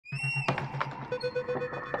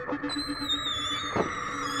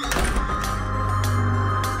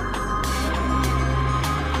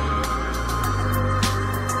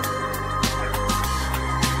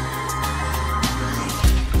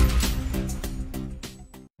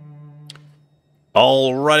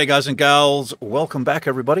Alrighty, guys and gals, welcome back,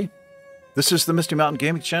 everybody. This is the Misty Mountain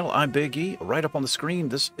Gaming Channel. I'm Big E. Right up on the screen,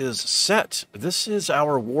 this is Set. This is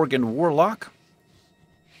our Worgen Warlock.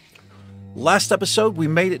 Last episode, we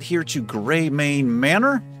made it here to Greymane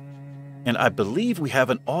Manor, and I believe we have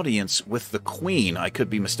an audience with the Queen. I could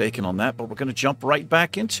be mistaken on that, but we're going to jump right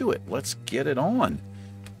back into it. Let's get it on.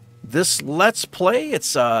 This Let's Play,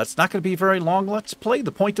 it's not going to be a very long Let's Play.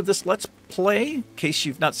 The point of this Let's Play, in case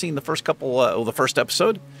you've not seen the first the first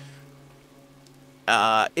episode,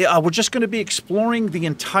 we're just going to be exploring the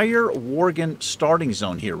entire Worgen starting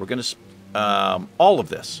zone here. We're going to, all of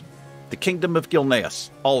this. The Kingdom of Gilneas,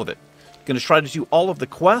 all of it. Going to try to do all of the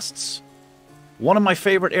quests. One of my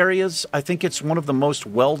favorite areas, I think it's one of the most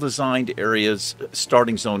well-designed areas,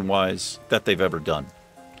 starting zone-wise, that they've ever done.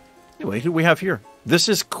 Anyway, who do we have here? This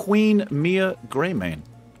is Queen Mia Greymane.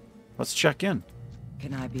 Let's check in.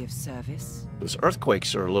 Can I be of service? Those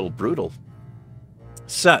earthquakes are a little brutal.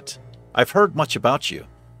 Set, I've heard much about you.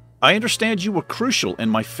 I understand you were crucial in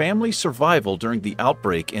my family's survival during the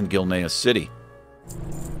outbreak in Gilneas City.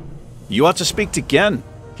 You ought to speak to Gen.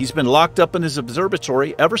 He's been locked up in his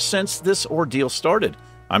observatory ever since this ordeal started.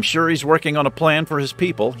 I'm sure he's working on a plan for his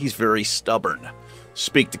people. He's very stubborn.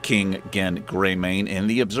 Speak to King Gen Greymane in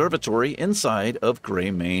the observatory inside of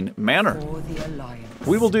Greymane Manor.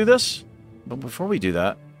 We will do this, but before we do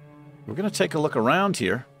that, we're going to take a look around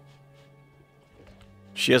here.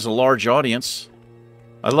 She has a large audience.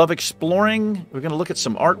 I love exploring. We're going to look at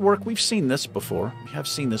some artwork. We've seen this before. We have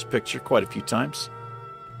seen this picture quite a few times.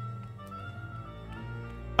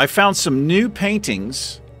 I found some new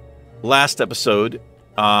paintings last episode.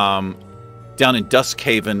 Down in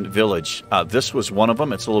Duskhaven Village. This was one of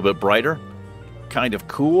them. It's a little bit brighter. Kind of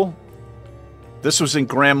cool. This was in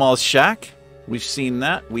Grandma's Shack. We've seen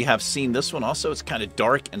that. We have seen this one also. It's kind of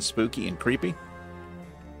dark and spooky and creepy.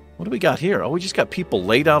 What do we got here? Oh, we just got people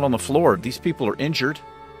laid out on the floor. These people are injured.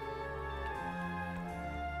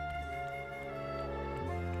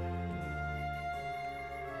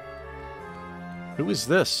 Who is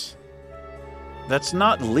this? That's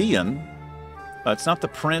not Leon. It's not the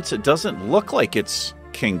prince. It doesn't look like it's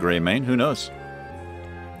King Greymane. Who knows?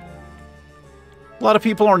 A lot of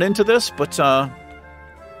people aren't into this, but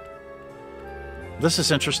this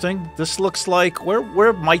is interesting. This looks like...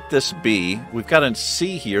 Where might this be? We've got a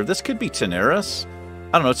sea here. This could be Teneris.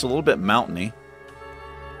 I don't know. It's a little bit mountainy.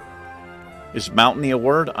 Is mountainy a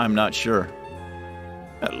word? I'm not sure.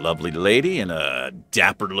 A lovely lady and a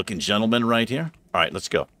dapper-looking gentleman right here. All right, let's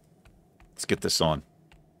go. Let's get this on.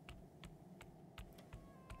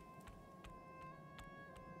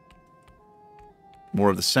 More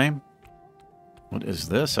of the same? What is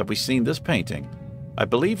this? Have we seen this painting? I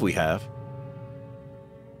believe we have.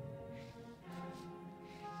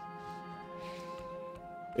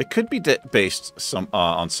 It could be based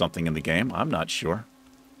on something in the game. I'm not sure.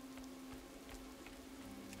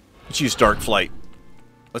 Let's use Dark Flight.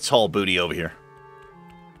 Let's haul booty over here.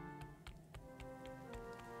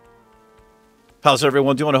 How's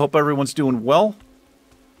everyone doing? I hope everyone's doing well.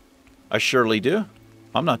 I surely do.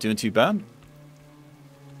 I'm not doing too bad.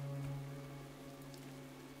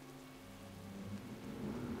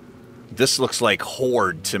 This looks like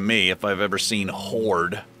Horde to me, if I've ever seen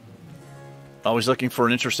Horde. Always looking for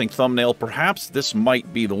an interesting thumbnail. Perhaps this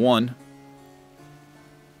might be the one.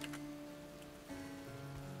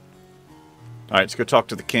 Alright, let's go talk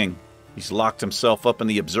to the king. He's locked himself up in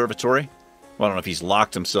the observatory. Well, I don't know if he's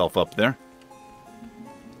locked himself up there.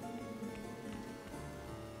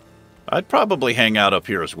 I'd probably hang out up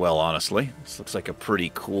here as well, honestly. This looks like a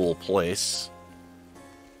pretty cool place.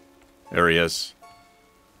 There he is.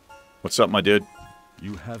 What's up, my dude?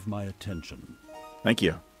 You have my attention. Thank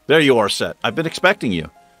you. There you are, Set. I've been expecting you.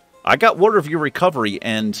 I got word of your recovery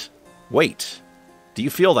and... Wait. Do you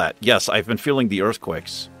feel that? Yes, I've been feeling the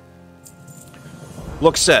earthquakes.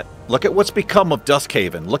 Look, Set. Look at what's become of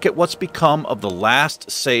Duskhaven. Look at what's become of the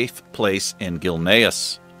last safe place in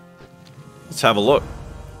Gilneas. Let's have a look.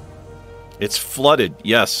 It's flooded,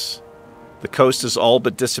 yes. The coast has all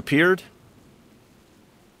but disappeared.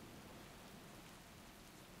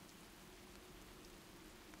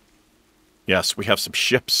 Yes, we have some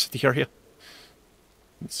ships in the area.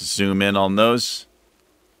 Let's zoom in on those.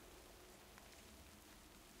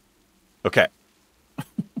 Okay.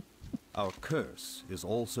 Our curse is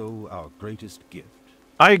also our greatest gift.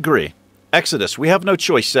 I agree. Exodus. We have no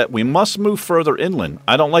choice, Set. We must move further inland.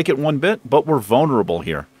 I don't like it one bit, but we're vulnerable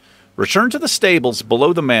here. Return to the stables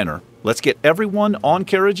below the manor. Let's get everyone on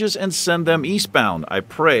carriages and send them eastbound. I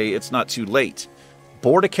pray it's not too late.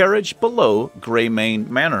 Board a carriage below Greymane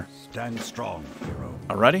Manor. Stand strong, hero.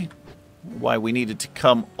 Alrighty. Why we needed to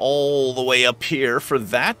come all the way up here for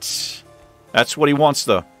that. That's what he wants,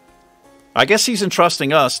 though. I guess he's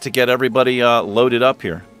entrusting us to get everybody loaded up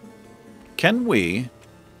here. Can we...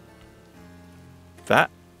 That...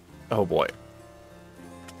 Oh, boy.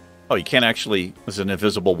 Oh, you can't actually... There's an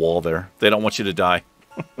invisible wall there. They don't want you to die.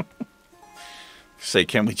 Say,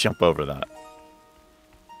 can we jump over that?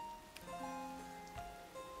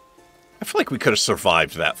 I feel like we could have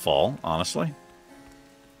survived that fall, honestly.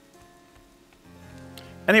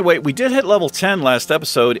 Anyway, we did hit level 10 last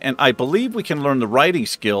episode, and I believe we can learn the writing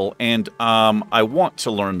skill, and I want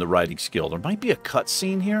to learn the writing skill. There might be a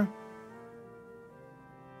cutscene here.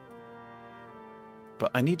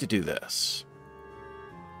 But I need to do this.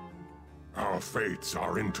 Our fates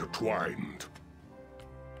are intertwined.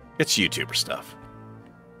 It's YouTuber stuff.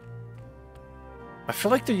 I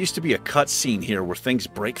feel like there used to be a cutscene here where things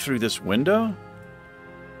break through this window.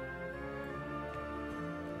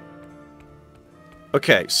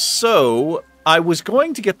 Okay, so I was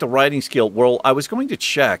going to get the writing skill. Well, I was going to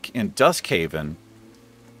check in Duskhaven,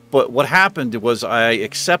 but what happened was I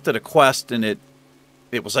accepted a quest and it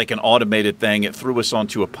was like an automated thing. It threw us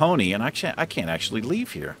onto a pony, and I can't actually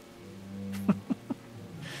leave here.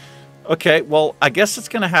 Okay, well, I guess it's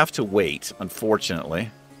going to have to wait, unfortunately.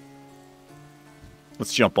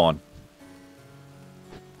 Let's jump on.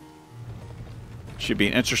 Should be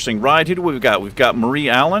an interesting ride. Who do we got? We've got Marie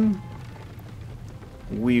Allen.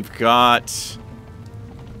 We've got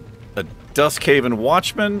a Duskhaven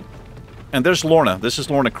Watchman. And there's Lorna. This is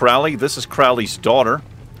Lorna Crowley. This is Crowley's daughter.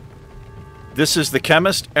 This is the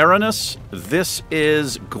chemist, Aranis. This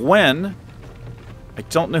is Gwen. I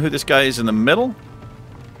don't know who this guy is in the middle.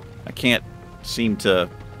 I can't seem to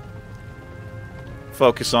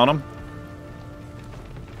focus on him.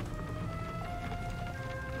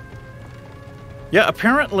 Yeah,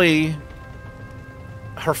 apparently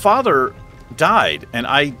her father died, and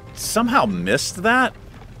I somehow missed that.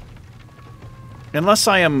 Unless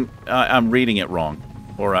I'm reading it wrong,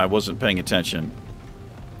 or I wasn't paying attention.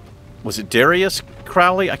 Was it Darius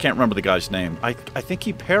Crowley? I can't remember the guy's name. I think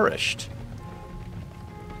he perished.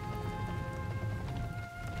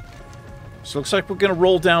 So looks like we're going to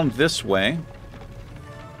roll down this way.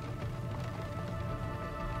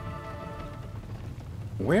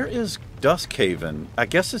 Where is Duskhaven? I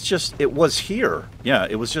guess it's just... It was here. Yeah,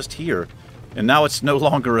 it was just here. And now it's no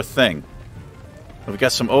longer a thing. We've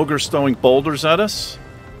got some ogres throwing boulders at us.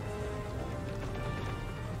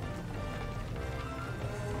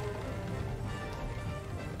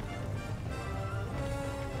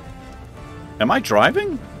 Am I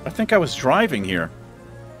driving? I think I was driving here.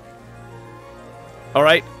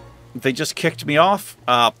 Alright. They just kicked me off.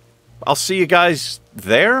 I'll see you guys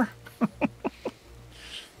there.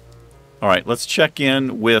 Alright, let's check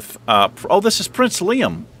in with... oh, this is Prince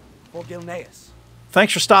Liam. For Gilneas.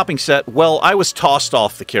 Thanks for stopping, Set. Well, I was tossed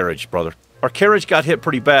off the carriage, brother. Our carriage got hit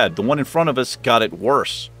pretty bad. The one in front of us got it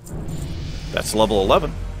worse. That's level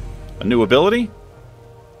 11. A new ability.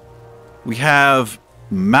 We have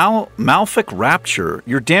Malfic Rapture.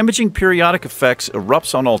 Your damaging periodic effects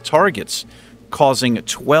erupts on all targets, causing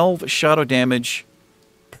 12 shadow damage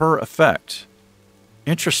per effect.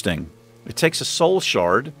 Interesting. It takes a soul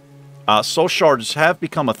shard. Soul shards have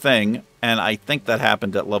become a thing, and I think that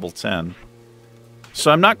happened at level 10.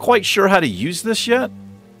 So I'm not quite sure how to use this yet.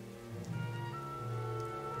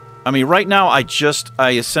 I mean, right now I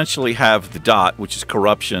essentially have the dot, which is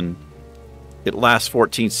corruption. It lasts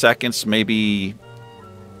 14 seconds. Maybe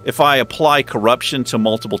if I apply corruption to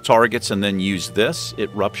multiple targets and then use this,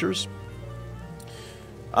 it ruptures.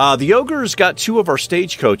 The ogres got 2 of our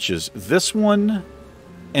stagecoaches. This one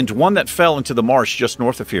and one that fell into the marsh just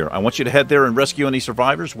north of here. I want you to head there and rescue any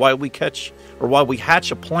survivors while we hatch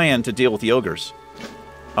a plan to deal with the ogres.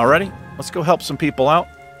 Alrighty, let's go help some people out.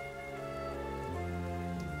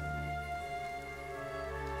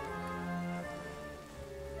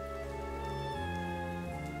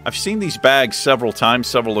 I've seen these bags several times,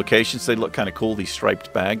 several locations. They look kind of cool, these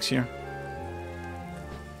striped bags here.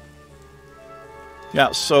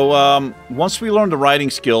 Yeah, so once we learn the riding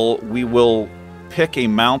skill, we will pick a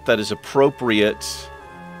mount that is appropriate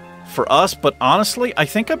for us. But honestly, I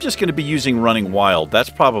think I'm just going to be using Running Wild. That's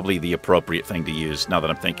probably the appropriate thing to use now that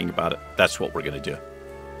I'm thinking about it. That's what we're going to do.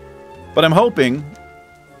 But I'm hoping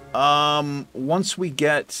once we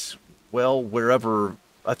get, well, wherever...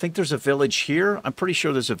 I think there's a village here. I'm pretty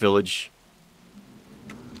sure there's a village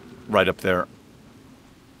right up there.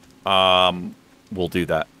 We'll do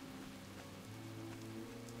that.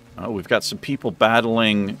 Oh, we've got some people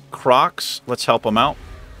battling crocs. Let's help them out.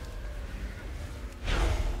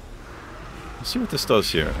 Let's see what this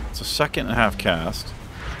does here. It's a 2.5 cast.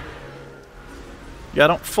 Yeah, I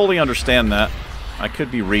don't fully understand that. I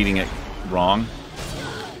could be reading it wrong.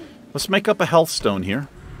 Let's make up a health stone here.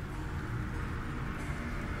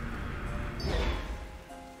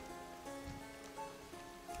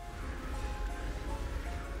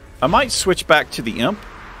 I might switch back to the imp.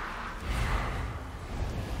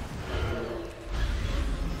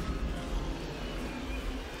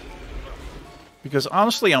 Because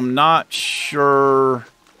honestly, I'm not sure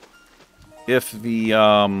if the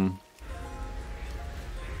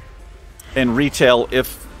in retail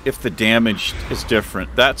if the damage is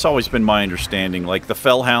different. That's always been my understanding. Like the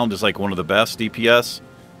Fellhound is like one of the best DPS.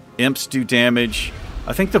 Imps do damage.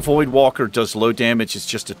 I think the Voidwalker does low damage. It's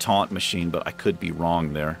just a taunt machine, but I could be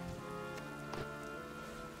wrong there.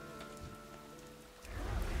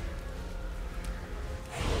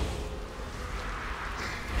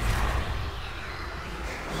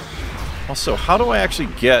 Also, how do I actually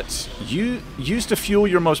get... Use to fuel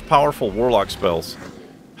your most powerful Warlock spells.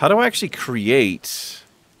 How do I actually create...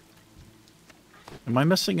 Am I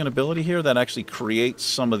missing an ability here that actually creates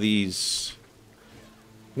some of these...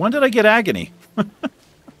 When did I get Agony?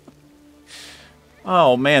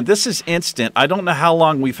 Oh, man, this is instant. I don't know how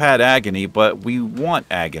long we've had Agony, but we want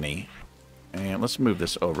Agony. And let's move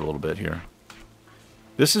this over a little bit here.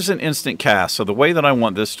 This is an instant cast, so the way that I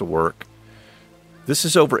want this to work... This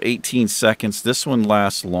is over 18 seconds. This one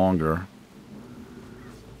lasts longer.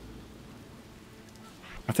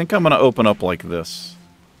 I think I'm going to open up like this.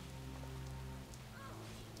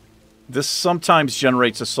 This sometimes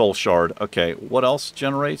generates a soul shard. Okay, what else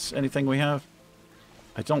generates anything we have?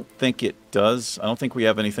 I don't think it does. I don't think we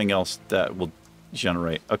have anything else that will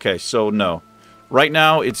generate. Okay, so no. Right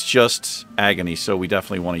now, it's just Agony, so we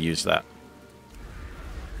definitely want to use that.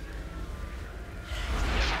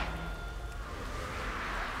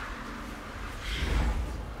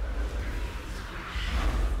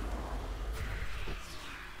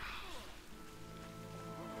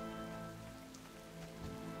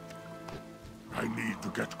 I need to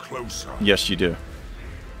get closer. Yes, you do.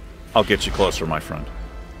 I'll get you closer, my friend.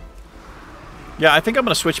 Yeah, I think I'm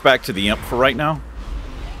going to switch back to the imp for right now.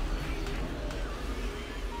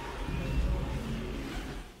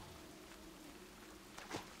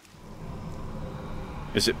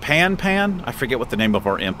 Is it Pan? I forget what the name of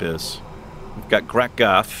our imp is. We've got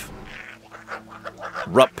Grakgath.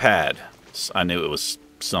 Ruppad. I knew it was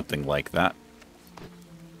something like that.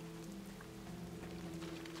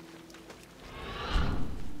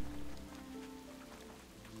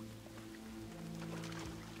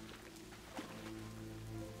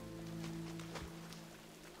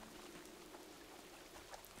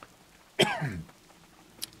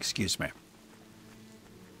 Excuse me.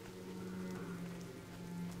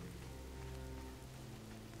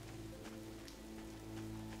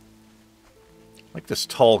 Like this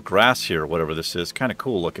tall grass here, whatever this is. Kind of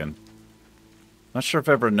cool looking. Not sure if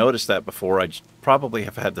I've ever noticed that before. I probably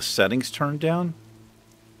have had the settings turned down.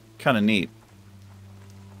 Kind of neat.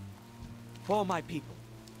 For my people.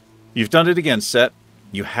 You've done it again, Set.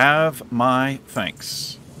 You have my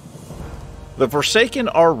thanks. The Forsaken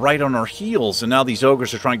are right on our heels, and now these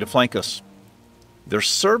ogres are trying to flank us. They're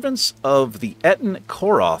servants of the Etten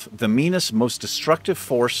Koroth, the meanest, most destructive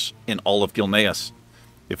force in all of Gilneas.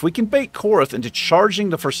 If we can bait Koroth into charging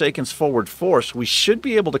the Forsaken's forward force, we should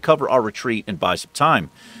be able to cover our retreat and buy some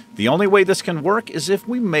time. The only way this can work is if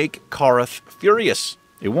we make Koroth furious.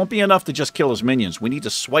 It won't be enough to just kill his minions. We need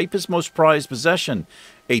to swipe his most prized possession,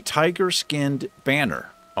 a tiger-skinned banner.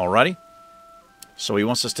 Alrighty? So he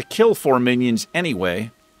wants us to kill 4 minions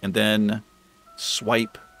anyway, and then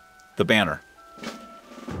swipe the banner.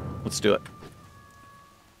 Let's do it.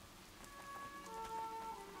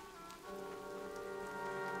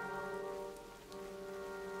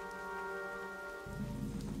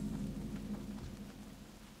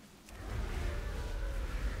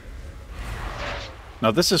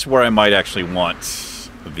 Now this is where I might actually want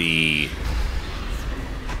the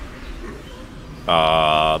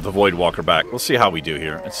Voidwalker back. We'll see how we do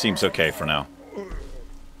here. It seems okay for now.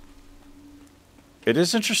 It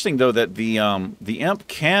is interesting though that the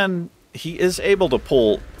imp he is able to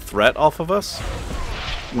pull threat off of us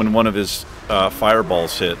when one of his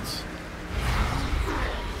fireballs hits.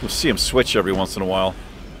 We'll see him switch every once in a while.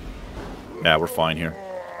 Yeah, we're fine here.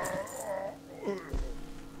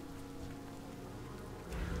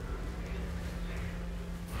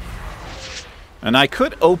 And I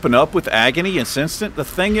could open up with Agony and Instant. The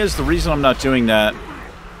thing is, the reason I'm not doing that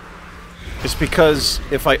is because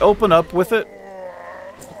if I open up with it,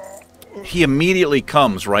 he immediately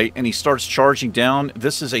comes, right? And he starts charging down.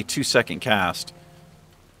 This is a 2-second cast.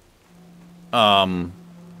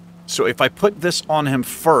 So if I put this on him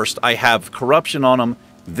first, I have Corruption on him.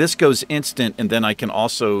 This goes instant, and then I can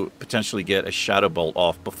also potentially get a Shadow Bolt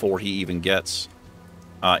off before he even gets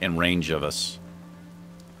in range of us.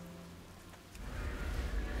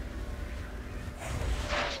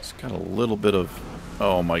 It's got a little bit of...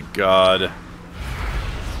 Oh my god.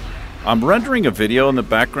 I'm rendering a video in the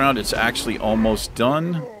background. It's actually almost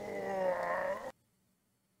done.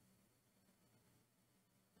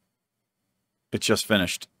 It just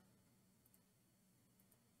finished.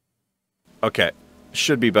 Okay.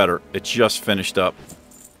 Should be better. It just finished up.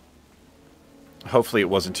 Hopefully it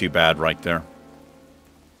wasn't too bad right there.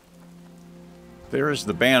 There is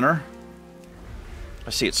the banner. I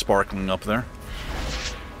see it sparkling up there.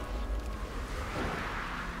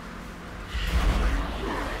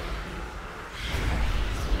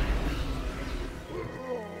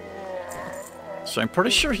 So I'm pretty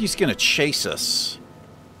sure he's going to chase us.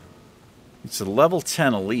 It's a level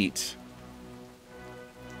 10 elite.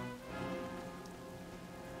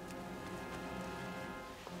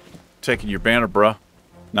 Taking your banner, bruh.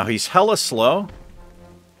 Now he's hella slow.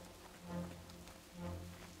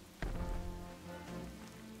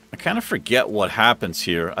 I kind of forget what happens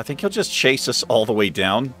here. I think he'll just chase us all the way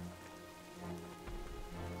down.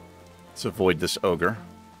 Let's avoid this ogre.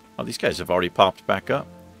 Oh, these guys have already popped back up.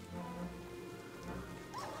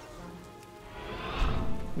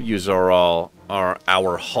 We use our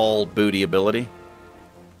hull booty ability.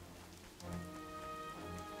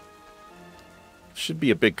 Should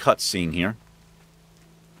be a big cutscene here.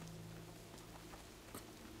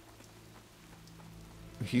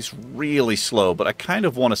 He's really slow, but I kind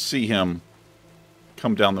of want to see him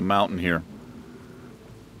come down the mountain here.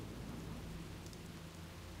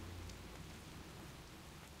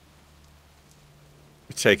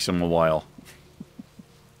 It takes him a while.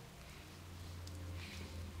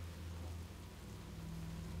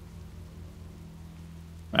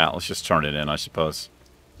 Well, let's just turn it in, I suppose.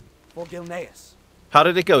 For Gilneas. How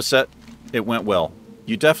did it go, Set? It went well.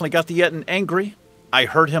 You definitely got the Yetin angry. I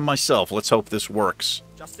heard him myself. Let's hope this works.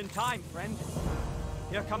 Just in time, friend.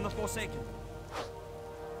 Here come the Forsaken.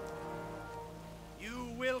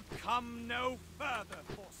 You will come no further,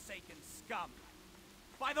 Forsaken scum.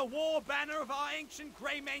 By the war banner of our ancient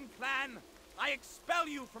Greymane clan, I expel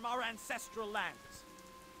you from our ancestral lands.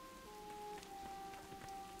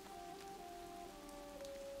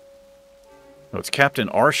 Oh, it's Captain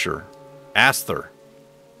Arsher. Asther.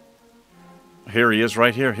 Here he is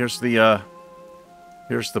right here. Here's the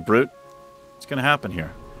brute. What's going to happen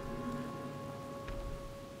here?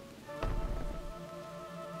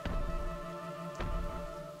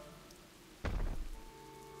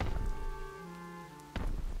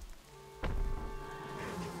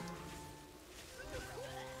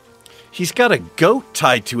 He's got a goat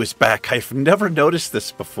tied to his back. I've never noticed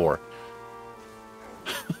this before.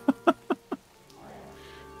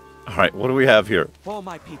 All right, what do we have here? For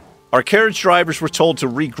my people. Our carriage drivers were told to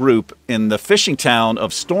regroup in the fishing town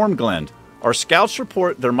of Stormglen. Our scouts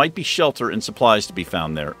report there might be shelter and supplies to be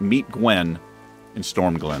found there. Meet Gwen in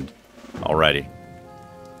Stormglen. Alrighty.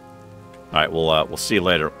 All right, we'll see you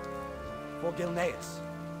later. For Gilneas.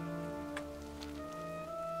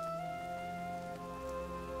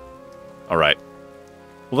 All right.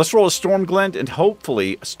 Well, let's roll a Stormglen and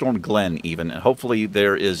hopefully Stormglen even, and hopefully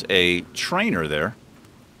there is a trainer there.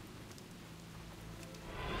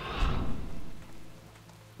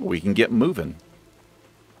 We can get moving.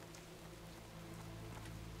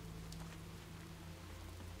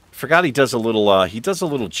 Forgot he does a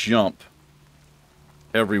little jump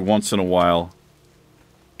every once in a while.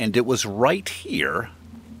 And it was right here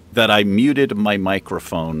that I muted my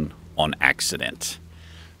microphone on accident.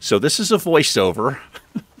 So this is a voiceover.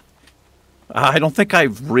 I don't think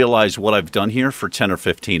I've realized what I've done here for 10 or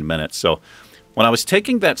 15 minutes. So when I was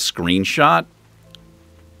taking that screenshot,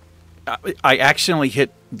 I accidentally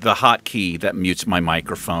hit the hotkey that mutes my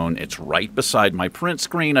microphone. It's right beside my print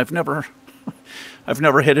screen. I've never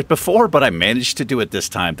hit it before, but I managed to do it this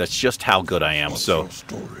time. That's just how good I am. So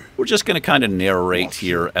we're just going to kind of narrate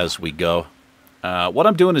here as we go. What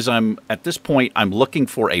I'm doing is at this point, I'm looking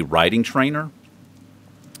for a riding trainer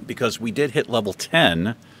because we did hit level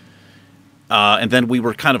 10. And then we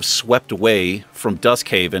were kind of swept away from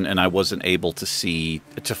Duskhaven, and I wasn't able to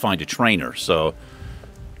find a trainer. So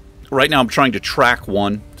right now I'm trying to track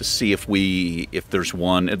one to see if there's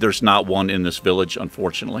one. There's not one in this village,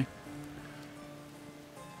 unfortunately.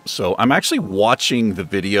 So I'm actually watching the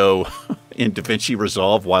video in DaVinci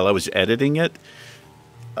Resolve while I was editing it.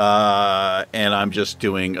 And I'm just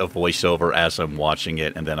doing a voiceover as I'm watching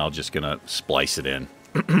it, and then I'm just going to splice it in.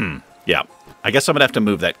 Yeah, I guess I'm going to have to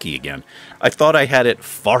move that key again. I thought I had it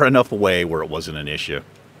far enough away where it wasn't an issue.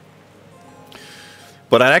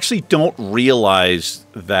 But I actually don't realize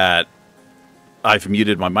that I've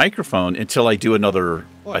muted my microphone until I do another...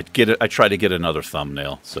 I try to get another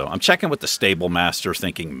thumbnail. So I'm checking with the stable master,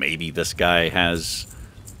 thinking maybe this guy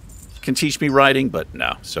can teach me writing, but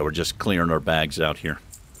no. So we're just clearing our bags out here.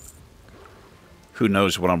 Who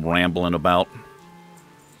knows what I'm rambling about?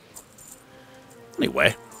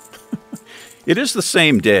 Anyway, it is the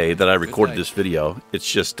same day that I recorded this video. It's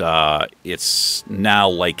just, it's now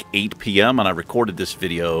like 8 p.m. and I recorded this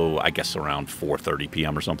video, I guess, around 4:30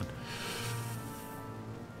 p.m. or something.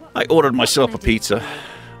 I ordered myself a pizza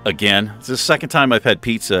again. It's the second time I've had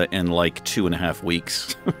pizza in like 2.5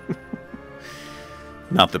 weeks.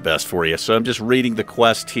 Not the best for you. So I'm just reading the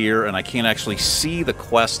quest here, and I can't actually see the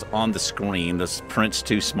quest on the screen. This print's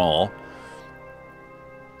too small.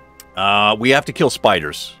 We have to kill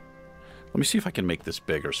spiders. Let me see if I can make this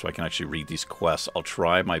bigger so I can actually read these quests. I'll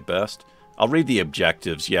try my best. I'll read the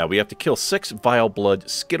objectives. Yeah, we have to kill 6 vile blood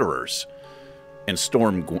skitterers. And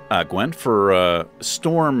Storm Gwen for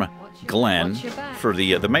Storm Glen for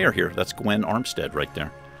the mayor here. That's Gwen Armstead right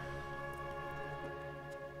there.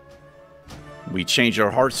 We change our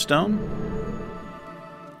Hearthstone.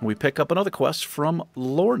 We pick up another quest from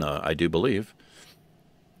Lorna, I do believe.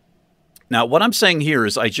 Now, what I'm saying here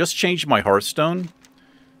is I just changed my Hearthstone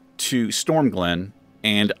to Stormglen,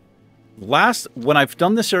 and when I've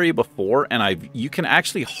done this area before, and you can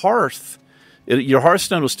actually hearth. Your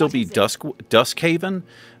Hearthstone will still be Duskhaven,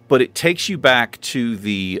 but it takes you back to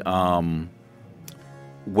the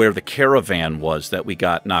where the caravan was that we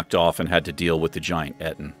got knocked off and had to deal with the giant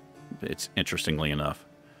Etten. It's interestingly enough.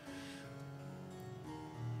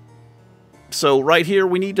 So right here,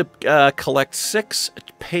 we need to collect 6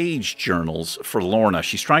 page journals for Lorna.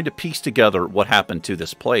 She's trying to piece together what happened to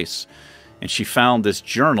this place, and she found this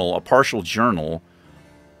journal, a partial journal.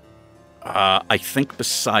 I think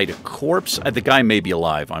beside a corpse. The guy may be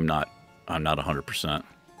alive. I'm not 100%.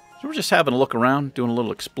 So we're just having a look around, doing a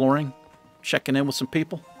little exploring, checking in with some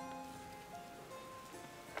people.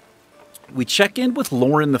 We check in with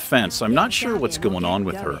Lauren the Fence. I'm not sure what's going on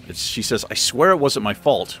with her. She says, I swear it wasn't my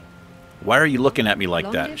fault. Why are you looking at me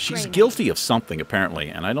like that? She's guilty of something, apparently,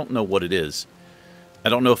 and I don't know what it is. I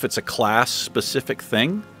don't know if it's a class-specific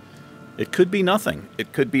thing. It could be nothing.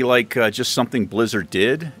 It could be like just something Blizzard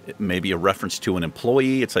did. It may be a reference to an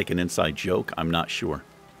employee. It's like an inside joke. I'm not sure.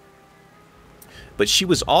 But she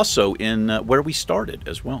was also in where we started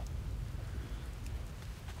as well.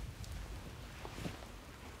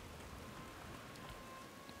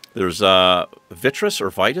 There's Vitrus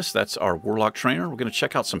or Vitus. That's our Warlock trainer. We're going to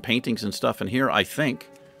check out some paintings and stuff in here, I think.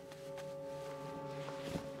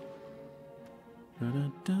 I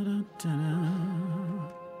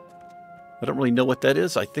don't really know what that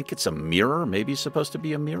is. I think it's a mirror. Maybe it's supposed to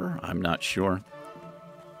be a mirror. I'm not sure.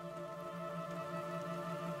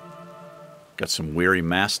 Got some weary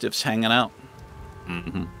mastiffs hanging out.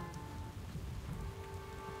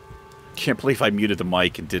 Can't believe I muted the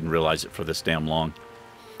mic and didn't realize it for this damn long.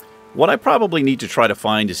 What I probably need to try to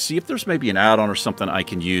find is see if there's maybe an add-on or something I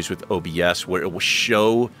can use with OBS where it will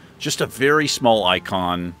show just a very small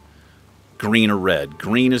icon, green or red.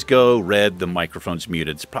 Green is go, red, the microphone's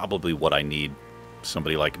muted. It's probably what I need.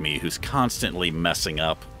 Somebody like me who's constantly messing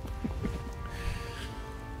up.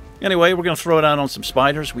 Anyway, we're going to throw it out on some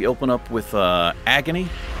spiders. We open up with Agony,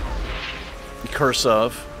 the Curse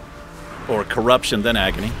of, or Corruption, then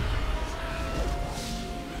Agony.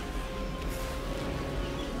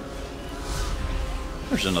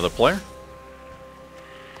 There's another player.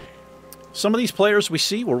 Some of these players we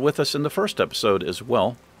see were with us in the first episode as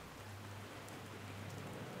well.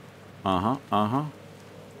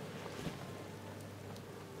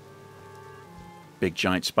 Big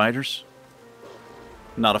giant spiders.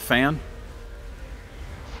 Not a fan.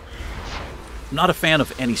 Not a fan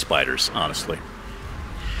of any spiders, honestly.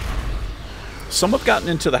 Some have gotten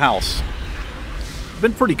into the house.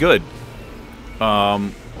 Been pretty good.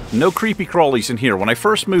 No creepy crawlies in here. When I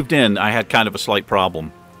first moved in, I had kind of a slight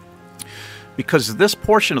problem. Because this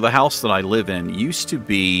portion of the house that I live in used to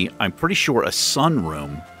be, I'm pretty sure, a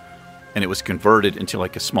sunroom. And it was converted into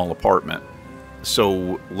like a small apartment.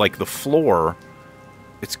 So, like the floor,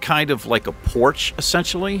 it's kind of like a porch,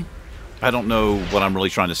 essentially. I don't know what I'm really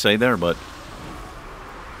trying to say there, but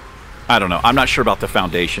I don't know. I'm not sure about the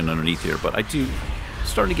foundation underneath here, but I do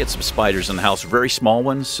Starting to get some spiders in the house. Very small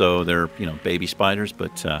ones, so they're, you know, baby spiders,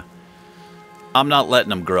 but I'm not letting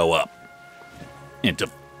them grow up into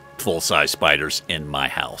full-size spiders in my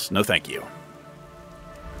house. No, thank you.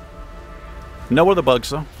 No other bugs,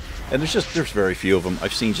 though. And there's very few of them.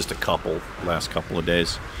 I've seen just a couple last couple of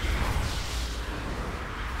days.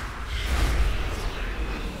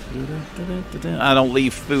 I don't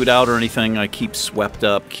leave food out or anything. I keep swept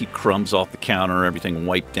up, keep crumbs off the counter, everything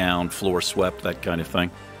wiped down, floor swept, that kind of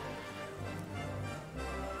thing.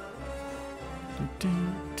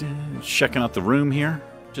 Checking out the room here.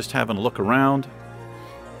 Just having a look around.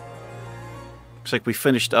 Looks like we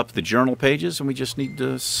finished up the journal pages, and we just need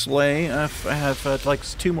to slay. I have like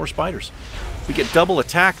 2 more spiders. We get double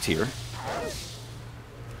attacked here.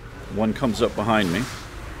 One comes up behind me.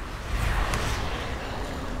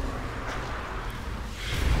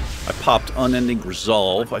 I popped Unending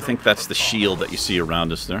Resolve. I think that's the shield that you see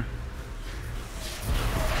around us there.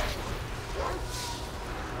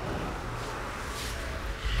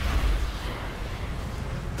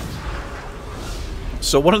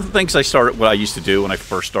 So one of the things what I used to do when I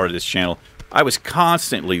first started this channel, I was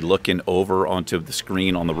constantly looking over onto the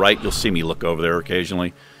screen on the right. You'll see me look over there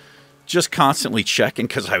occasionally. Just constantly checking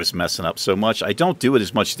because I was messing up so much. I don't do it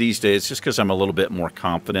as much these days just because I'm a little bit more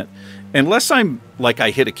confident. Unless I'm like I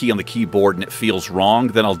hit a key on the keyboard and it feels wrong,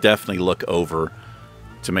 then I'll definitely look over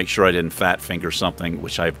to make sure I didn't fat finger something,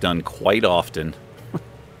 which I've done quite often.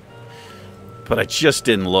 But I just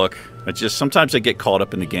didn't look. Sometimes I get caught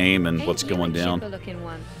up in the game and what's going down.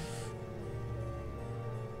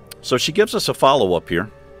 So she gives us a follow-up here.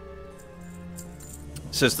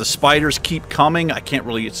 It says the spiders keep coming. I can't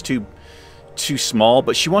really, it's too small,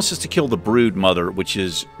 but she wants us to kill the brood mother, which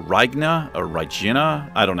is Rygna or Rygina.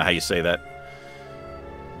 I don't know how you say that.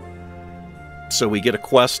 So we get a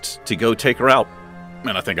quest to go take her out.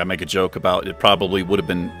 And I think I make a joke about it probably would have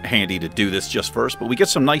been handy to do this just first, but we get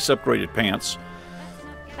some nice upgraded pants.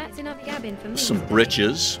 That's enough gabbing for me. Some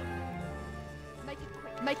breeches.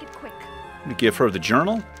 Make it quick. We give her the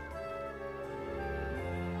journal.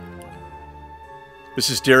 This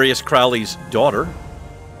is Darius Crowley's daughter,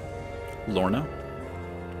 Lorna.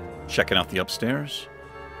 Checking out the upstairs.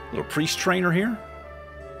 Little priest trainer here.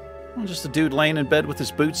 Well, just a dude laying in bed with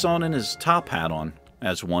his boots on and his top hat on,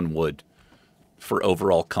 as one would, for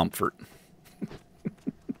overall comfort.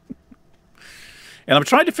 And I'm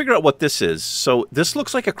trying to figure out what this is. So this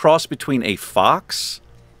looks like a cross between a fox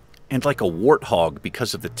and like a warthog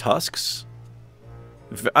because of the tusks.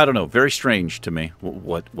 I don't know. Very strange to me,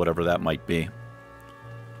 whatever that might be.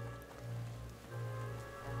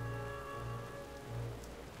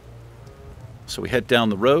 So we head down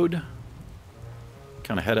the road.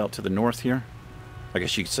 Kind of head out to the north here. I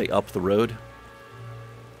guess you could say up the road,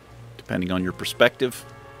 depending on your perspective.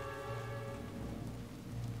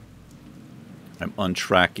 I'm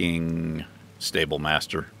untracking Stable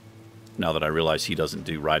Master now that I realize he doesn't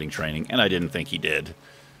do riding training, and I didn't think he did.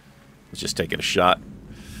 Let's just take it a shot.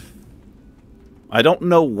 I don't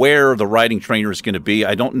know where the riding trainer is going to be.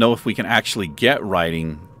 I don't know if we can actually get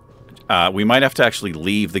riding. We might have to actually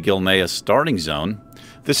leave the Gilneas starting zone.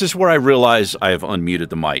 This is where I realize I have unmuted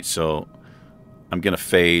the mic, so I'm going to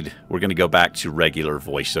fade. We're going to go back to regular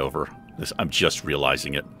voiceover. I'm just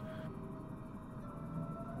realizing it.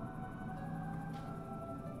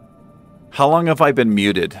 How long have I been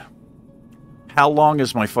muted? How long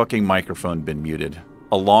has my fucking microphone been muted?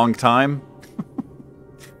 A long time?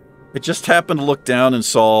 I just happened to look down and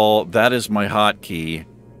saw that is my hotkey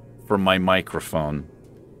for my microphone.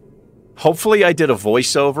 Hopefully I did a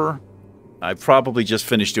voiceover. I probably just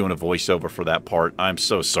finished doing a voiceover for that part. I'm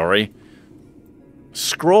so sorry.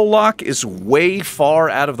 Scroll lock is way far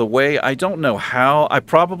out of the way. I don't know how.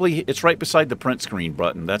 It's right beside the print screen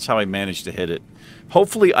button. That's how I managed to hit it.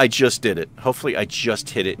 Hopefully I just did it. Hopefully I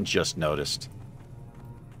just hit it and just noticed.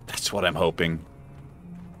 That's what I'm hoping.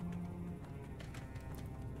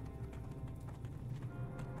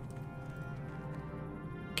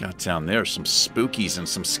 Got down there some spookies and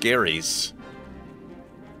some scaries.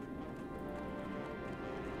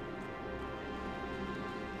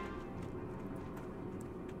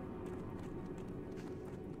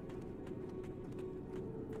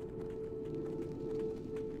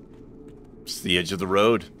 It's the edge of the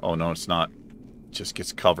road. Oh, no, it's not. It just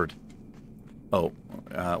gets covered. Oh,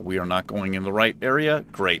 we are not going in the right area?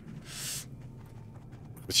 Great.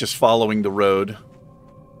 It's just following the road.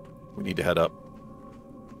 We need to head up.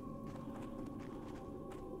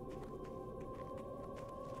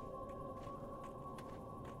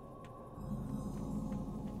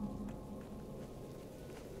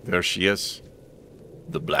 There she is.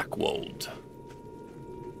 The Blackwold.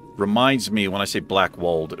 reminds me, when I say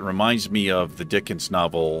Blackwold, it reminds me of the Dickens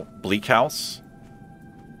novel Bleak House.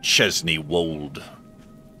 Chesney Wold.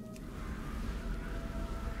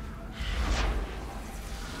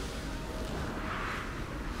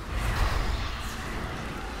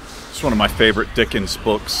 It's one of my favorite Dickens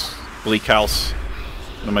books, Bleak House.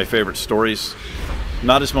 One of my favorite stories.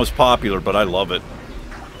 Not his most popular, but I love it.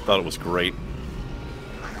 Thought it was great.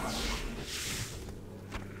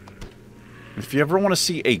 If you ever want to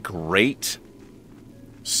see a great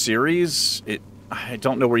series, I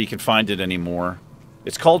don't know where you can find it anymore.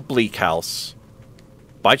 It's called Bleak House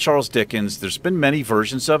by Charles Dickens. There's been many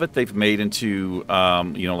versions of it they've made into,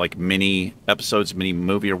 you know, like mini episodes, mini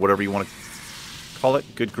movie, or whatever you want to call it.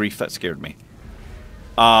 Good grief, that scared me.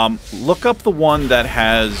 Look up the one that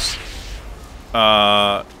has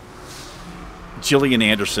Gillian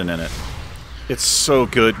Anderson in it. It's so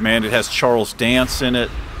good, man. It has Charles Dance in it.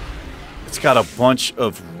 It's got a bunch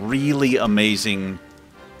of really amazing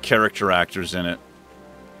character actors in it.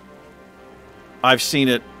 I've seen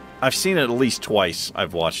it at least twice.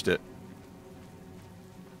 I've watched it.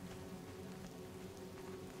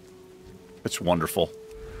 It's wonderful.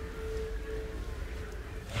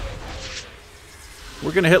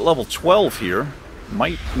 We're going to hit level 12 here.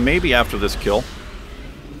 Maybe after this kill.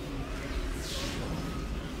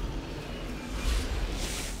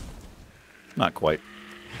 Not quite.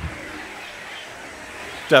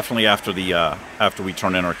 Definitely after we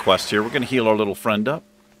turn in our quest here. We're going to heal our little friend up.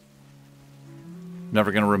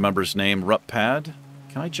 Never going to remember his name. Ruppad.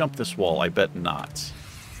 Can I jump this wall? I bet not.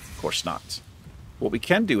 Of course not. What we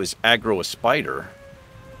can do is aggro a spider.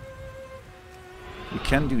 We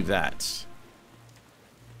can do that.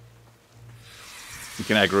 We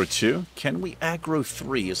can aggro 2. Can we aggro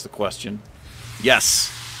 3 is the question.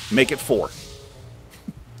 Yes. Make it 4.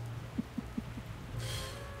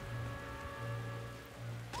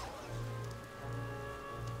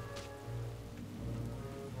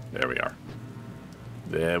 There we are.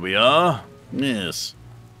 There we are. Yes.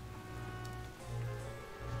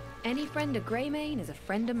 Any friend of Greymane is a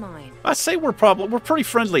friend of mine. I say we're pretty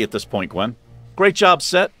friendly at this point, Gwen. Great job,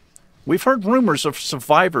 Set. We've heard rumors of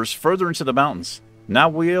survivors further into the mountains. Now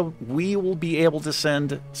we will be able to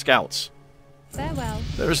send scouts. Farewell.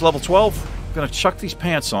 There's level 12. I'm going to chuck these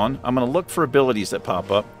pants on. I'm going to look for abilities that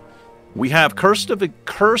pop up. We have Curse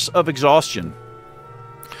of Exhaustion.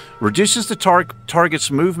 Reduces the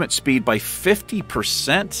target's movement speed by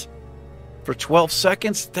 50% for 12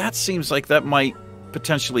 seconds. That seems like that might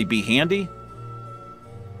potentially be handy.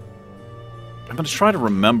 I'm going to try to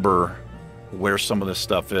remember where some of this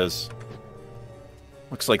stuff is.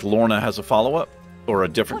 Looks like Lorna has a follow-up or a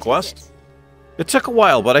different quest. It took a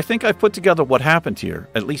while, but I think I've put together what happened here,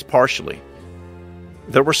 at least partially.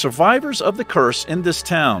 There were survivors of the curse in this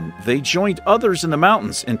town. They joined others in the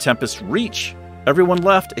mountains in Tempest Reach. Everyone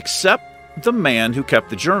left except the man who kept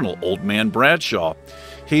the journal, Old Man Bradshaw.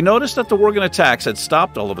 He noticed that the Worgen attacks had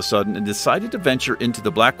stopped all of a sudden and decided to venture into the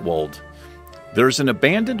Blackwold. There's an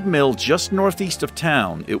abandoned mill just northeast of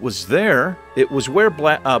town. It was where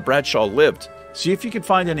Bradshaw lived. See if you can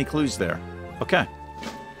find any clues there. Okay.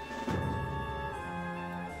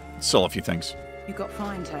 Still a few things. You got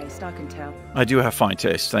fine taste, I can tell. I do have fine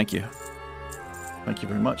taste. Thank you. Thank you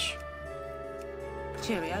very much.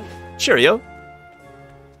 Cheerio. Cheerio.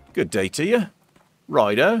 Good day to you.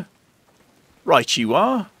 Righto. Right you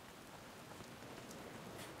are.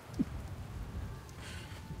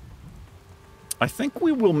 I think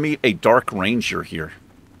we will meet a Dark Ranger here,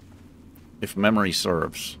 if memory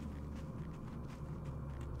serves.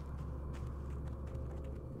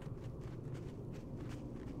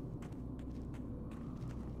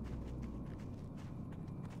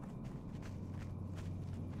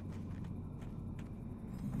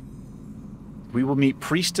 We will meet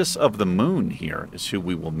Priestess of the Moon here, is who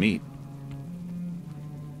we will meet.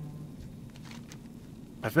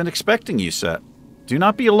 I've been expecting you, Set. Do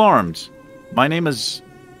not be alarmed. My name is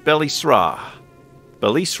Belisra.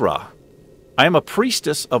 Belisra. I am a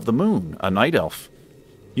priestess of the moon, a night elf.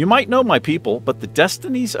 You might know my people, but the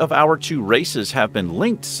destinies of our two races have been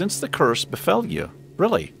linked since the curse befell you.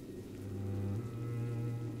 Really?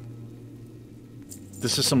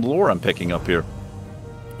 This is some lore I'm picking up here.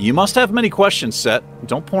 You must have many questions, Set.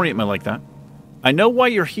 Don't point at me like that. I know why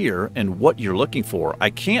you're here and what you're looking for. I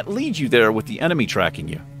can't lead you there with the enemy tracking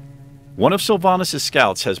you. One of Sylvanas'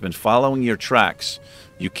 scouts has been following your tracks.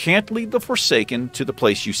 You can't lead the Forsaken to the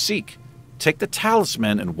place you seek. Take the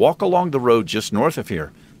talisman and walk along the road just north of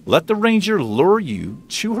here. Let the ranger lure you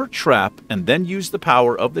to her trap and then use the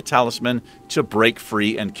power of the talisman to break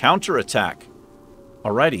free and counterattack.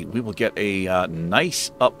 Alrighty, we will get a nice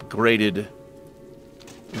upgraded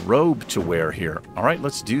robe to wear here. All right,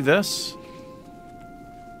 let's do this.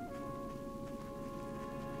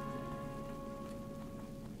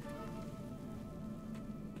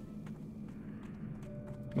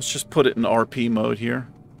 Let's just put it in RP mode here.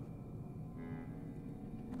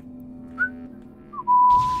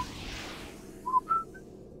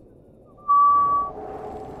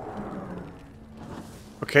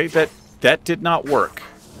 Okay, that did not work.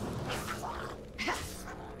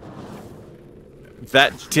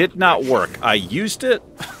 That did not work. I used it,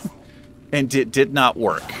 and it did not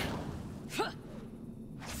work.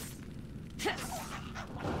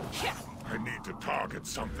 I need to target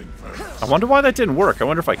something first. I wonder why that didn't work. I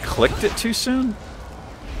wonder if I clicked it too soon?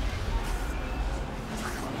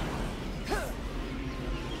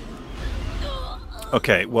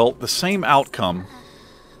 Okay, well, the same outcome.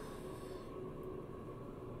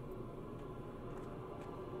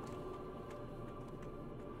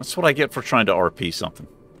 That's what I get for trying to RP something.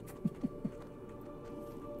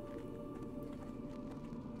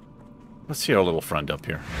 Let's see our little friend up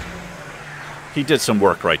here. He did some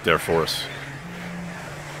work right there for us.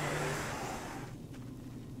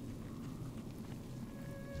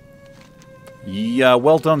 Yeah,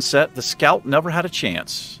 well done, Set. The scout never had a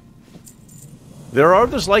chance. There are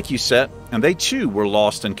others like you, Set, and they too were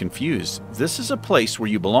lost and confused. This is a place where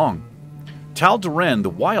you belong. Tal'Daren, the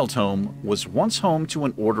Wild Home, was once home to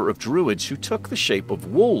an order of druids who took the shape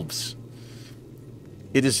of wolves.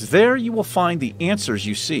 It is there you will find the answers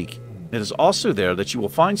you seek. It is also there that you will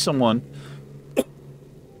find someone,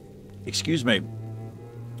 excuse me,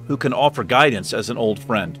 who can offer guidance as an old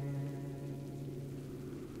friend.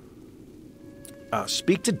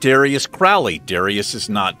 Speak to Darius Crowley. Darius is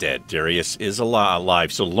not dead. Darius is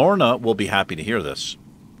alive. So Lorna will be happy to hear this.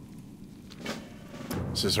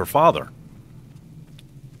 This is her father.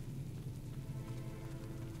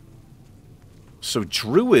 So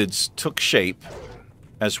druids took shape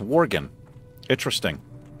as Worgen. Interesting.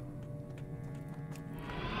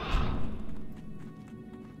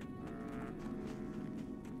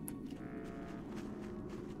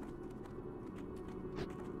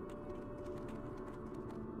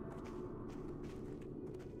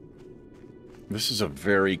 This is a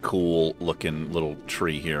very cool looking little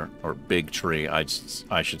tree here, or big tree, I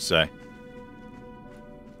should say.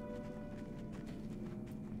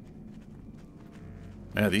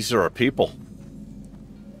 Yeah, these are our people.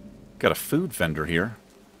 Got a food vendor here.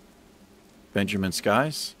 Benjamin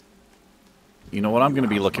Skies. You know what I'm going to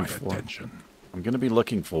be looking for? I'm going to be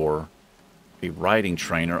looking for a riding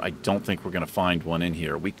trainer. I don't think we're going to find one in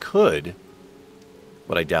here. We could,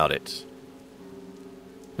 but I doubt it.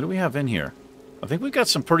 What do we have in here? I think we've got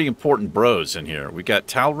some pretty important bros in here. We've got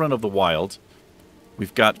Tal'Daren of the Wild.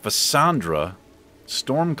 We've got Vassandra,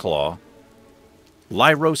 Stormclaw,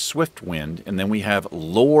 Lyro Swiftwind, and then we have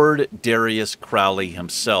Lord Darius Crowley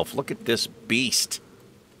himself. Look at this beast.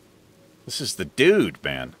 This is the dude,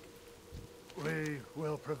 man. We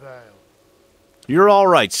will prevail. You're all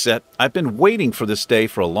right, Set. I've been waiting for this day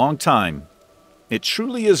for a long time. It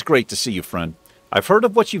truly is great to see you, friend. I've heard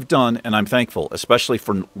of what you've done, and I'm thankful, especially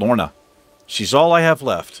for Lorna. She's all I have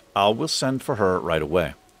left. I will send for her right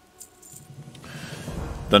away.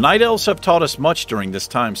 The Night Elves have taught us much during this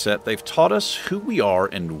time, Set. They've taught us who we are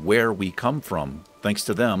and where we come from. Thanks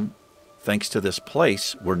to them, thanks to this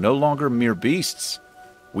place, we're no longer mere beasts.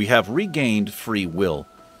 We have regained free will.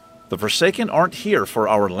 The Forsaken aren't here for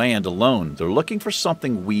our land alone. They're looking for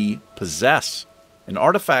something we possess. An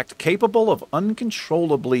artifact capable of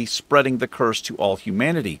uncontrollably spreading the curse to all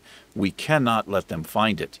humanity. We cannot let them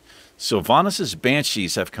find it. Sylvanas'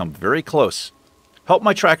 banshees have come very close. Help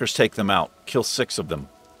my trackers take them out. Kill 6 of them.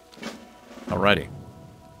 Alrighty.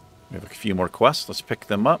 We have a few more quests. Let's pick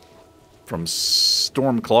them up. From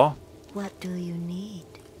Stormclaw. What do you need?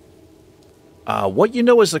 What you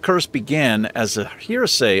know as the curse began as a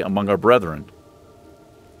hearsay among our brethren.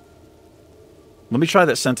 Let me try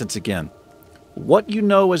that sentence again. What you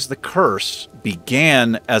know as the curse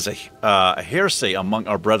began as a hearsay among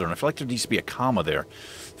our brethren. I feel like there needs to be a comma there.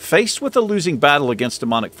 Faced with a losing battle against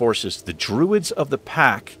demonic forces, the druids of the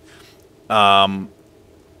pack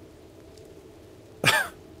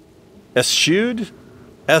eschewed?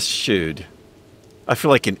 I feel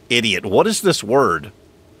like an idiot. What is this word?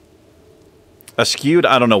 Eschewed?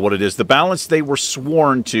 I don't know what it is. The balance they were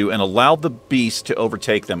sworn to and allowed the beast to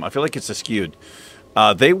overtake them. I feel like it's eschewed.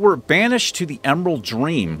 They were banished to the Emerald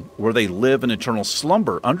Dream, where they live in eternal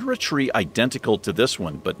slumber under a tree identical to this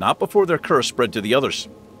one, but not before their curse spread to the others.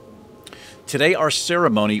 Today our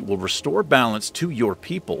ceremony will restore balance to your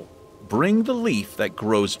people. Bring the leaf that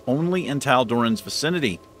grows only in Tal'Daren's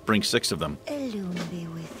vicinity. Bring 6 of them. Elune be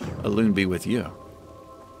with you. Elune be with you.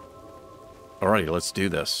 Alrighty, let's do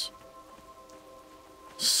this.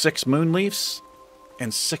 6 Moonleafs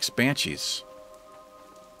and 6 Banshees.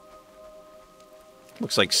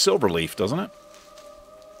 Looks like Silverleaf, doesn't it?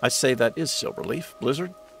 I say that is Silverleaf.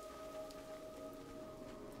 Blizzard.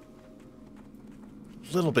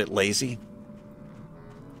 A little bit lazy.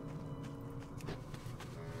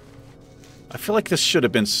 I feel like this should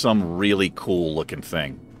have been some really cool looking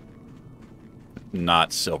thing. Not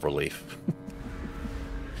Silverleaf.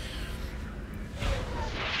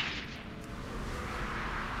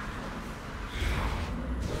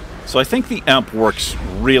 So I think the Imp works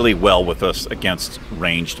really well with us against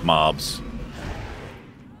ranged mobs.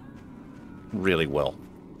 Really well.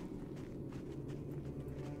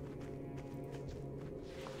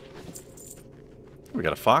 We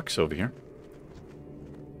got a fox over here.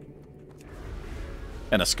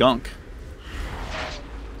 And a skunk.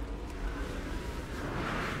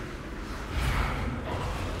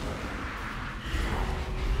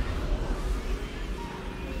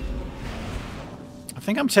 I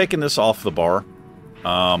think I'm taking this off the bar.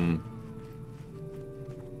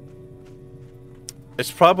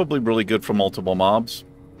 It's probably really good for multiple mobs.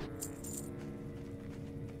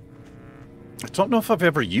 I don't know if I've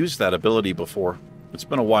ever used that ability before. It's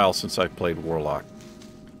been a while since I've played Warlock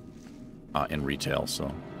in retail,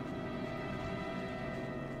 so...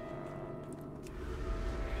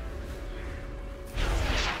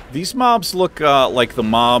 These mobs look like the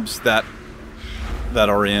mobs that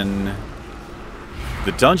are in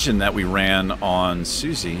the dungeon that we ran on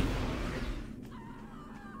Susie.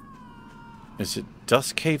 Is it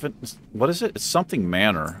Duskhaven? What is it? It's something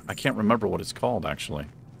Manor. I can't remember what it's called, actually.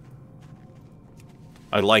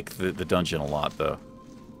 I like the dungeon a lot, though.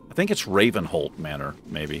 I think it's Ravenholt Manor,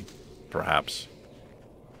 maybe. Perhaps.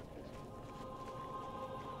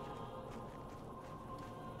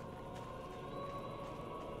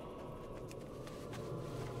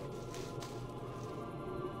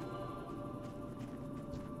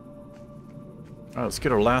 Alright, let's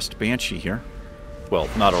get our last Banshee here. Well,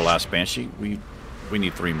 not our last Banshee. We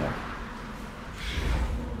need 3 more.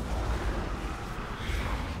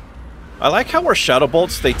 I like how our Shadow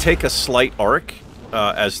Bolts, they take a slight arc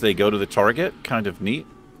as they go to the target. Kind of neat.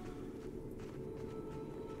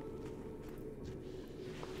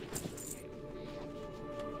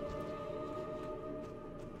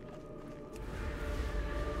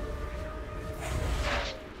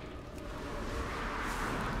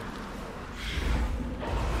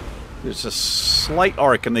 There's a slight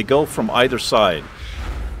arc, and they go from either side.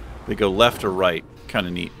 They go left or right. Kind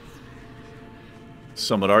of neat.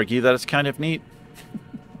 Some would argue that it's kind of neat.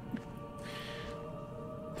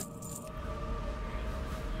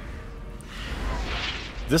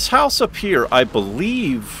 This house up here, I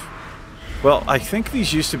believe... Well, I think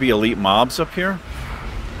these used to be elite mobs up here.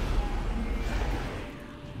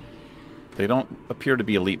 They don't appear to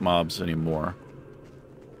be elite mobs anymore.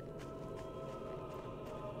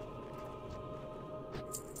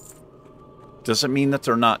 Doesn't mean that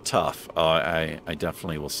they're not tough. I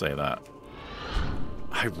definitely will say that.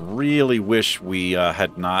 I really wish we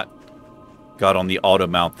had not got on the auto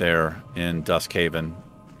mount there in Duskhaven,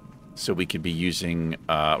 so we could be using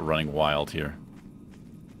Running Wild here.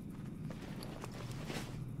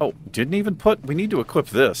 Oh, didn't even put... We need to equip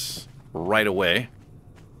this right away.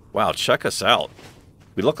 Wow, check us out.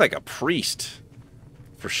 We look like a priest,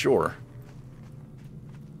 for sure.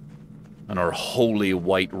 And our holy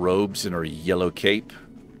white robes and our yellow cape.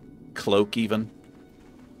 Cloak, even.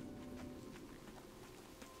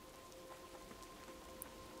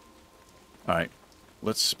 Alright.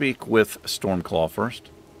 Let's speak with Stormclaw first.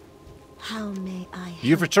 How may I help?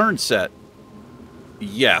 You've returned, Set.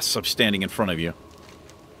 Yes, I'm standing in front of you.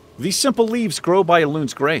 These simple leaves grow by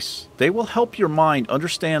Elune's grace. They will help your mind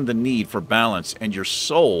understand the need for balance, and your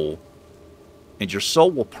soul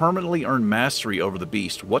will permanently earn mastery over the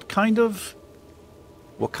beast. What kind of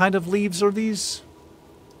leaves are these?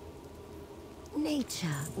 Nature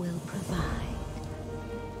will provide.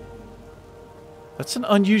 That's an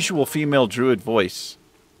unusual female druid voice.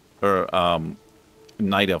 Or,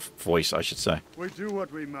 night elf voice, I should say. We do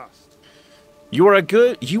what we must. You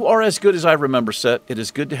are as good as I remember, Set. It is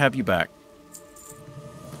good to have you back.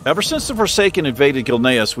 Ever since the Forsaken invaded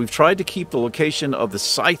Gilneas, we've tried to keep the location of the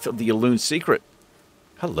Scythe of the Elune secret.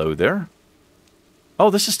 Hello there. Oh,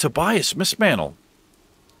 this is Tobias Mistmantle.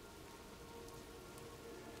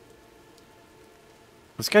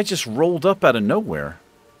 This guy just rolled up out of nowhere.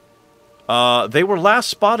 They were last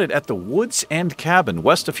spotted at the Woods End Cabin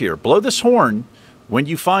west of here. Blow this horn when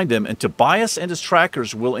you find them, and Tobias and his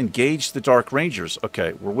trackers will engage the Dark Rangers.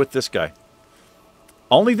 Okay, we're with this guy.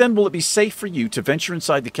 Only then will it be safe for you to venture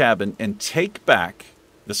inside the cabin and take back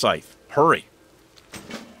the scythe. Hurry.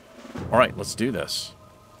 All right, let's do this.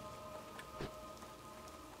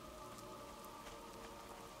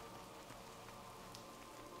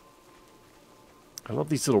 I love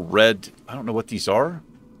these little red... I don't know what these are.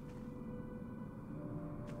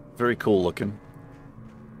 Very cool looking.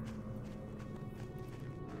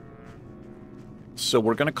 So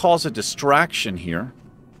we're going to cause a distraction here.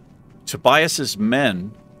 Tobias's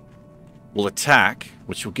men will attack,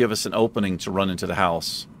 which will give us an opening to run into the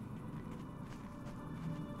house.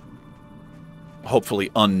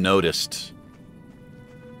 Hopefully unnoticed.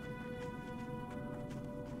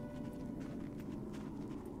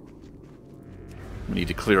 We need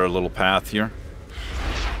to clear a little path here.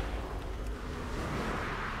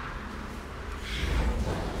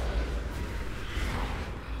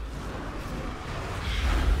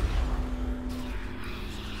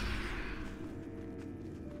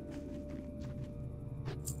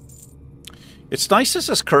 It's nice as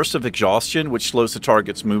this Curse of Exhaustion, which slows the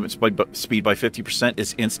target's movement speed by 50%,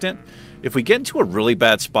 is instant. If we get into a really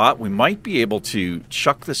bad spot, we might be able to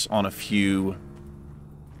chuck this on a few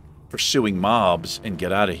pursuing mobs and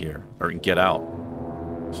get out of here, or get out.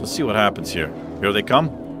 So let's see what happens here. Here they come.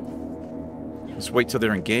 Let's wait till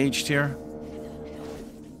they're engaged here.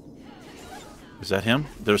 Is that him?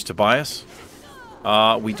 There's Tobias.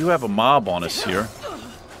 We do have a mob on us here.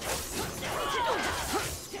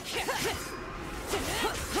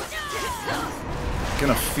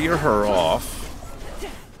 Gonna fear her off.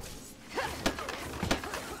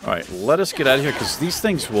 Alright, let us get out of here because these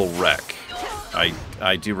things will wreck.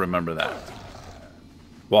 I do remember that.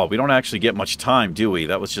 Well, we don't actually get much time, do we?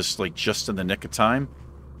 That was just like just in the nick of time.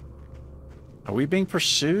 Are we being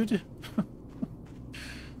pursued?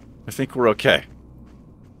 I think we're okay.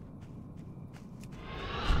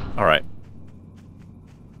 Alright.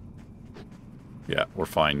 Yeah, we're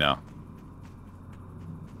fine now.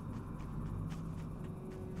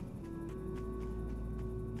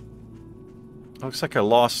 Looks like we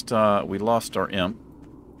lost our imp.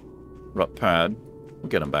 Rup pad. We'll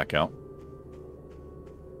get him back out.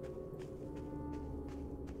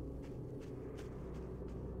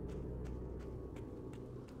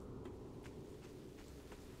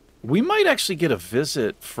 We might actually get a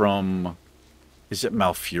visit from... Is it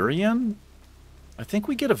Malfurion? I think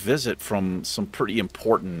we get a visit from some pretty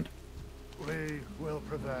important... We will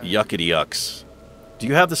prevail. Yuckity-yucks. Do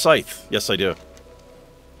you have the scythe? Yes, I do.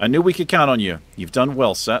 I knew we could count on you. You've done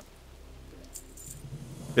well, Set.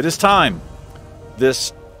 It is time.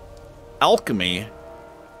 This alchemy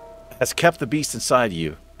has kept the beast inside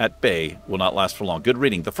you at bay. Will not last for long. Good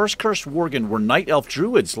reading. The first cursed Worgen were night elf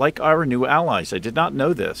druids like our new allies. I did not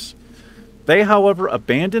know this. They, however,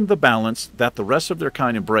 abandoned the balance that the rest of their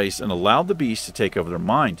kind embraced and allowed the beast to take over their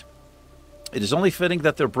mind. It is only fitting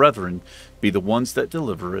that their brethren be the ones that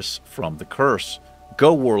deliver us from the curse.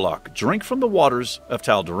 Go, Warlock, drink from the waters of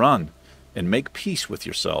Tal'Daran, and make peace with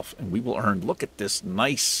yourself, and we will earn... Look at this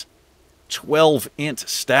nice 12-int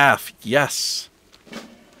staff. Yes.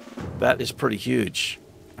 That is pretty huge.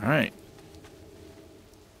 All right.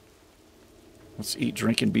 Let's eat,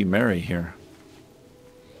 drink, and be merry here.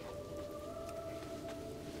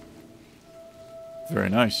 Very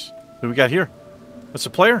nice. Who we got here? That's a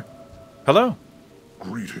player. Hello.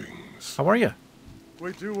 Greetings. How are you?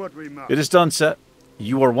 We do what we must. It is done, Set.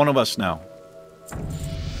 You are one of us now.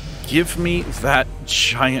 Give me that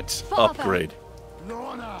giant upgrade.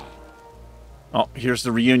 Lorna. Oh, here's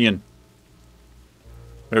the reunion.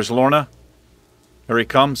 There's Lorna. Here he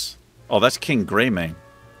comes. Oh, that's King Greymane.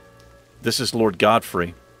 This is Lord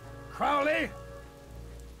Godfrey. Crowley,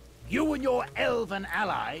 you and your elven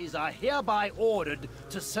allies are hereby ordered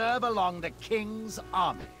to serve along the King's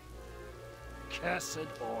army. Cursed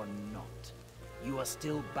or not, you are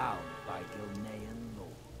still bound by Gilnean law.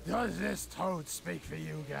 Does this toad speak for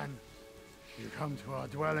you again? Do you come to our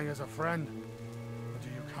dwelling as a friend, or do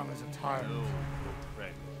you come as a tyrant? No, good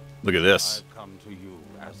friend. Look at this. I've come to you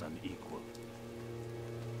as an equal.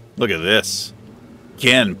 Look at this.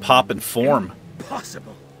 Again, pop and form.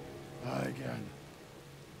 Impossible. Again.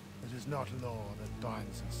 It is not law that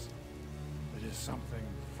binds us. It is something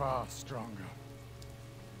far stronger.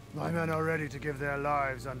 My men are ready to give their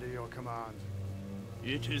lives under your command.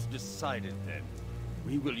 It is decided then.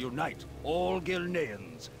 We will unite all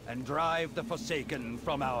Gilneans and drive the Forsaken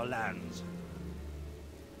from our lands.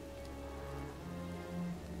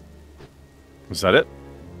 Is that it?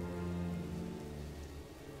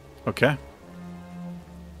 Okay.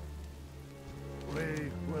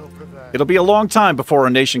 We will prevail. It'll be a long time before our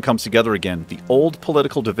nation comes together again. The old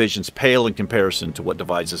political divisions pale in comparison to what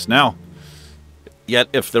divides us now. Yet,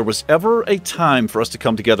 if there was ever a time for us to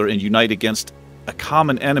come together and unite against a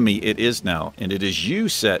common enemy, it is now. And it is you,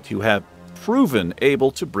 Set, who have proven able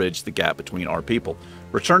to bridge the gap between our people.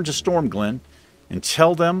 Return to Stormglen and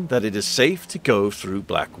tell them that it is safe to go through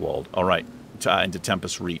Blackwold. All right, into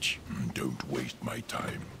Tempest Reach. Don't waste my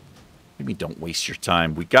time. Maybe don't waste your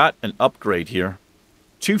time. We got an upgrade here.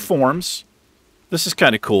 2 forms. This is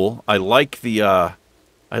kind of cool. I like the, I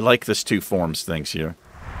like this 2 forms things here.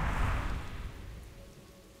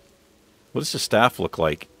 What does the staff look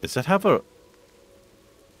like? Does that have a...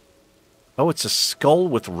 Oh, it's a skull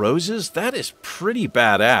with roses? That is pretty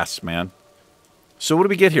badass, man. So what do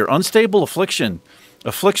we get here? Unstable Affliction.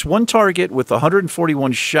 Afflicts one target with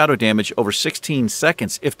 141 shadow damage over 16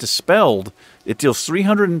 seconds. If dispelled, it deals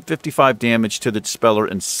 355 damage to the dispeller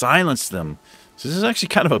and silence them. So this is actually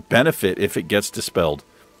kind of a benefit if it gets dispelled.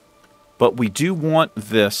 But we do want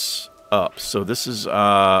this up. So this is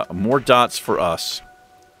more dots for us.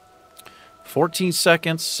 14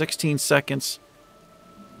 seconds, 16 seconds,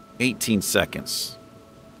 18 seconds.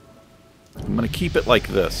 I'm going to keep it like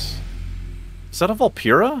this. Is that a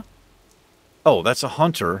Valpyra? Oh, that's a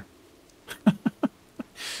hunter.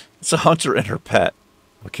 It's a hunter and her pet.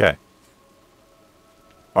 Okay.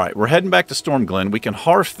 All right, we're heading back to Stormglen. We can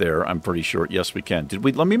hearth there, I'm pretty sure. Yes, we can. Did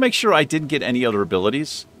we? Let me make sure I didn't get any other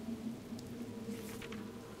abilities.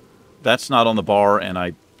 That's not on the bar, and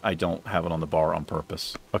I don't have it on the bar on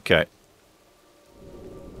purpose. Okay.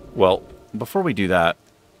 Well, before we do that,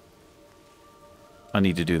 I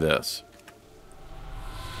need to do this.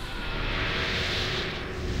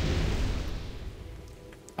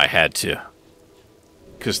 I had to.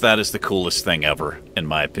 Because that is the coolest thing ever, in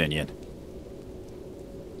my opinion.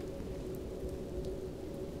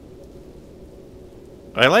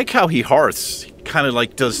 I like how he hearths. He kind of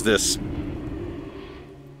like does this.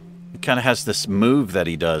 He kind of has this move that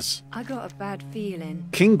he does. I got a bad feeling.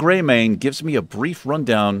 King Greymane gives me a brief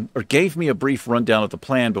rundown, or gave me a brief rundown of the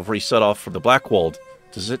plan before he set off for the Blackwold.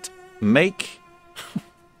 Does it make...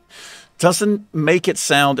 Doesn't make it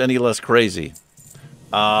sound any less crazy.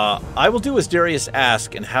 I will do as Darius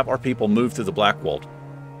asked and have our people move through the Blackwold.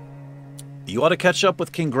 You ought to catch up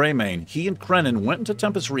with King Greymane. He and Krenin went into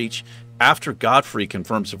Tempest Reach after Godfrey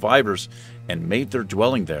confirmed survivors and made their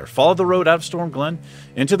dwelling there. Follow the road out of Stormglen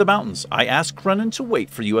into the mountains. I asked Krenin to wait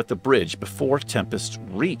for you at the bridge before Tempest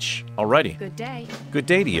Reach. Alrighty. Good day. Good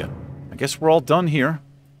day to you. I guess we're all done here.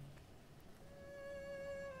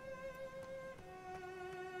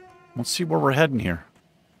 Let's see where we're heading here.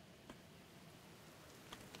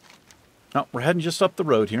 No, we're heading just up the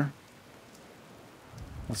road here.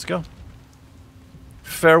 Let's go.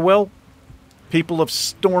 Farewell, people of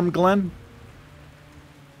Stormglen.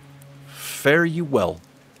 Fare you well.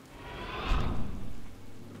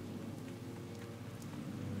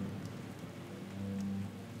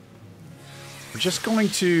 We're just going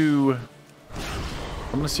to...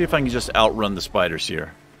 I'm going to see if I can just outrun the spiders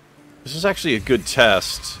here. This is actually a good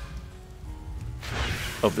test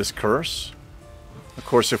of this curse. Of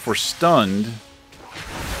course, if we're stunned,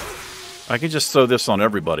 I can just throw this on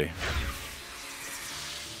everybody.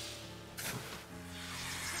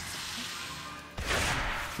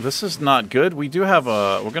 This is not good. We do have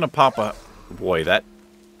a... We're going to pop a... Boy, that...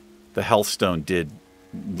 The health stone did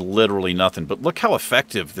literally nothing. But look how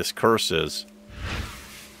effective this curse is.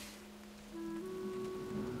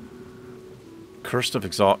 Curse of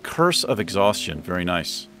Exhaustion. Very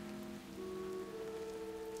nice.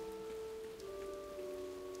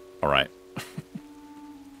 Alright.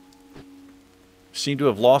 Seem to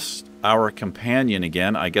have lost our companion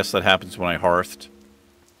again. I guess that happens when I hearthed.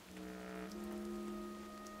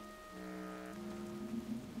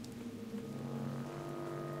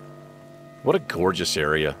 What a gorgeous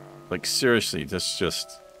area. Like, seriously, this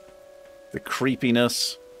just... The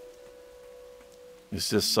creepiness. Is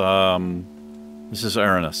this, This is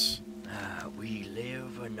Aranis. We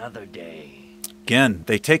live another day. Gen.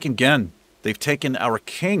 They've taken Gen. They've taken our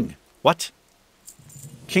king. What?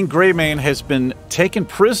 King Greymane has been taken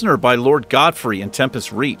prisoner by Lord Godfrey in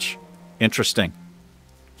Tempest Reach. Interesting.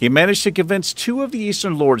 He managed to convince 2 of the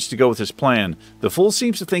Eastern Lords to go with his plan. The fool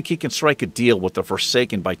seems to think he can strike a deal with the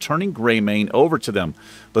Forsaken by turning Greymane over to them.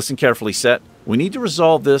 Listen carefully, Set. We need to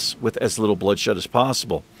resolve this with as little bloodshed as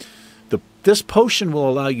possible. This potion will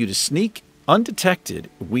allow you to sneak undetected.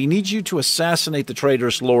 We need you to assassinate the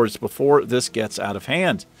traitorous lords before this gets out of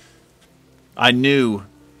hand. I knew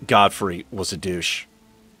Godfrey was a douche.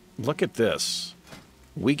 Look at this.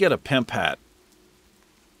 We get a pimp hat.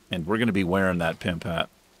 And we're going to be wearing that pimp hat.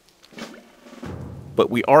 But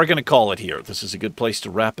we are going to call it here. This is a good place to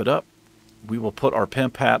wrap it up. We will put our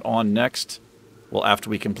pimp hat on next. Well, after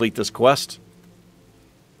we complete this quest.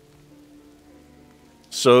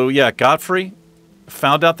 So yeah, Godfrey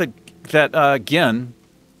found out that Gin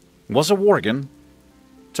was a Worgen,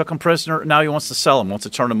 took him prisoner. Now he wants to sell him, wants to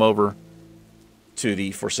turn him over to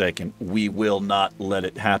the Forsaken. We will not let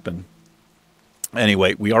it happen.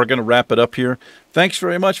 Anyway, we are going to wrap it up here. Thanks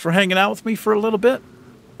very much for hanging out with me for a little bit.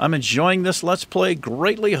 I'm enjoying this Let's Play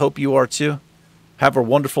greatly. Hope you are too. Have a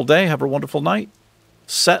wonderful day. Have a wonderful night.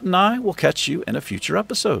 Set and I will catch you in a future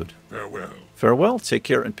episode. Farewell. Farewell. Take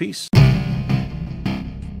care and peace.